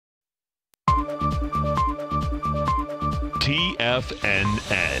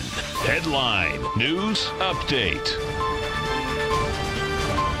TFNN. Headline News Update.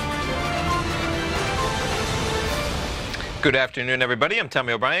 Good afternoon, everybody. I'm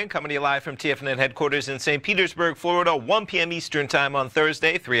Tommy O'Brien, coming to you live from TFNN headquarters in St. Petersburg, Florida, 1 p.m. Eastern time on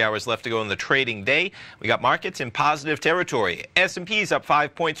Thursday. 3 hours left to go in the trading day. We got markets in positive territory. S&P's up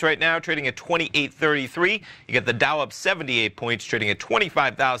 5 points right now, trading at 28.33. You get the Dow up 78 points, trading at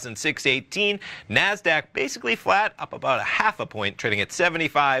 25,618. NASDAQ basically flat, up about a half a point, trading at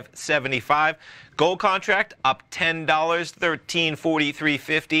 75.75. Gold contract up $10,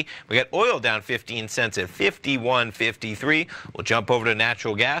 $13.43.50. We got oil down 15 cents at $51.53. We'll jump over to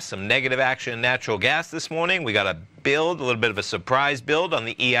natural gas. Some negative action in natural gas this morning. We got a little bit of a surprise build on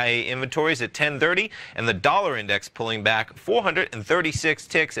the EIA inventories at 10:30, and the dollar index pulling back 436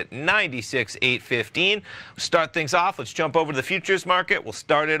 ticks at 96.815. Start things off. Let's jump over to the futures market. We'll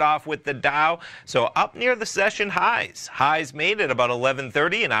start it off with the Dow. So up near the session highs. Highs made at about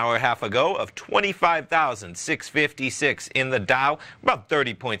 11:30, an hour and a half ago, of 25,656 in the Dow. About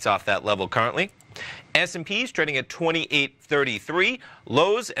 30 points off that level currently. S&P's trading at 28.33,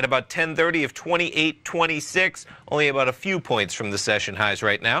 lows at about 10:30 of 28.26, only about a few points from the session highs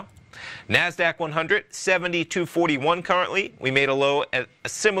right now. NASDAQ 100, 72.41 currently. We made a low at a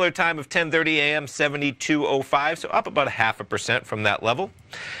similar time of 10:30 a.m., 72.05, so up about 0.5% from that level.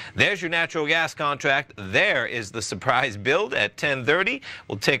 There's your natural gas contract. There is the surprise build at 10:30.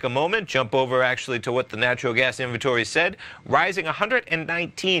 We'll take a moment, jump over actually to what the natural gas inventory said, rising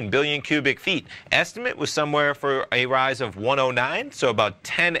 119 billion cubic feet. Estimate was somewhere for a rise of 109, so about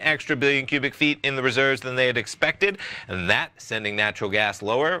 10 extra billion cubic feet in the reserves than they had expected, and that sending natural gas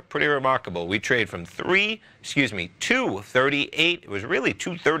lower. Pretty remarkable. We trade from 238. It was really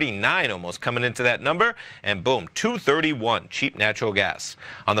 239 almost coming into that number, and boom, 231 cheap natural gas.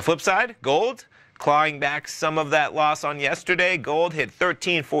 On the flip side, gold clawing back some of that loss on yesterday. Gold hit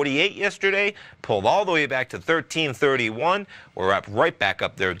 13.48 yesterday, pulled all the way back to 13.31. We're up right back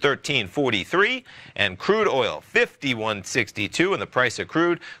up there, 13.43. And crude oil, 51.62. And the price of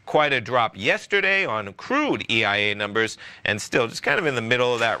crude, quite a drop yesterday on crude EIA numbers, and still just kind of in the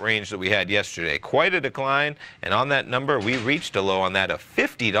middle of that range that we had yesterday. Quite a decline. And on that number, we reached a low on that of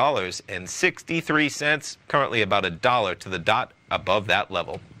 $50.63. Currently about $1 to the dot above that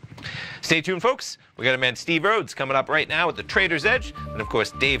level. Stay tuned, folks. We got a man, Steve Rhodes, coming up right now with the Trader's Edge. And, of course,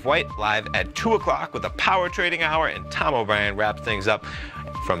 Dave White live at 2 o'clock with a Power Trading Hour. And Tom O'Brien wraps things up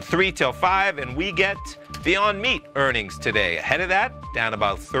from 3 till 5. And we get Beyond Meat earnings today. Ahead of that, down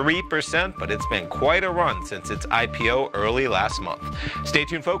about 3%. But it's been quite a run since its IPO early last month. Stay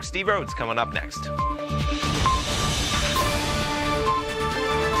tuned, folks. Steve Rhodes coming up next.